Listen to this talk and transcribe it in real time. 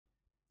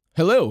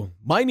Hello,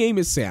 my name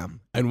is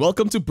Sam, and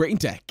welcome to Brain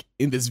Tech.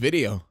 In this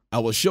video, I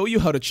will show you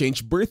how to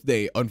change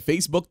birthday on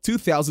Facebook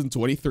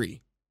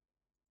 2023.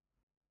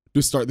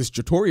 To start this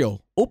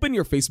tutorial, open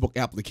your Facebook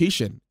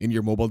application in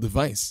your mobile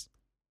device.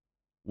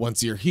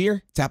 Once you're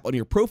here, tap on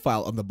your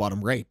profile on the bottom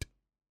right.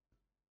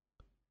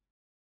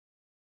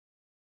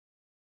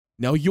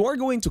 Now you are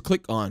going to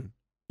click on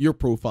your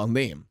profile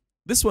name,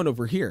 this one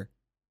over here.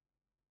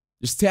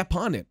 Just tap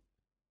on it.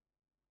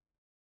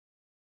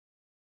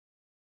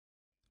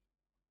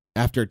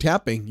 After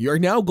tapping, you are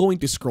now going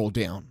to scroll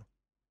down.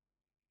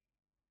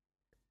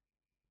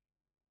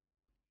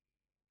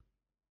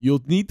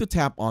 You'll need to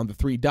tap on the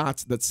three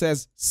dots that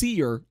says See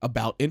Your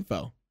About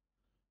Info.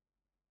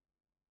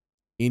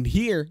 In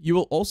here, you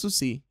will also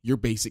see your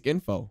basic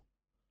info.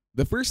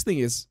 The first thing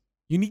is,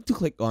 you need to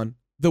click on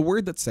the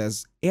word that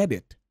says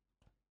Edit.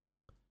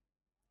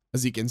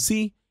 As you can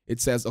see, it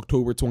says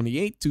October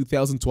 28,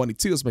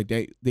 2022 is my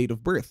date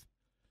of birth.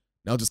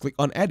 Now just click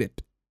on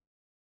Edit.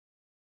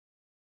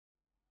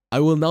 I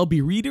will now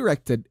be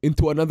redirected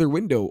into another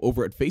window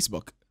over at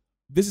Facebook.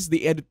 This is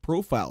the Edit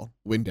Profile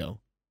window.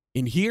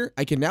 In here,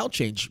 I can now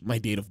change my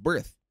date of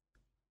birth.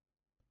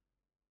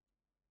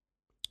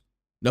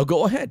 Now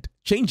go ahead,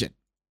 change it.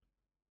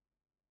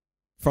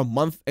 From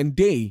month and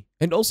day,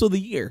 and also the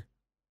year.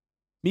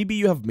 Maybe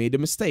you have made a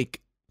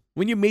mistake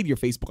when you made your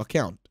Facebook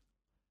account.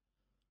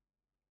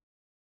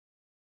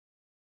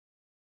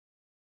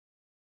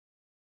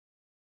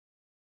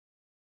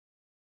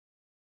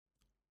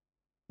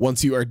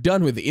 Once you are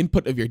done with the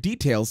input of your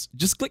details,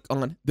 just click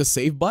on the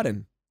Save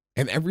button,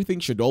 and everything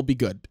should all be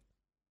good.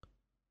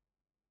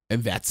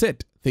 And that's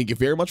it. Thank you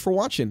very much for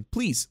watching.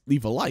 Please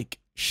leave a like,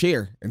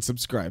 share, and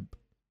subscribe.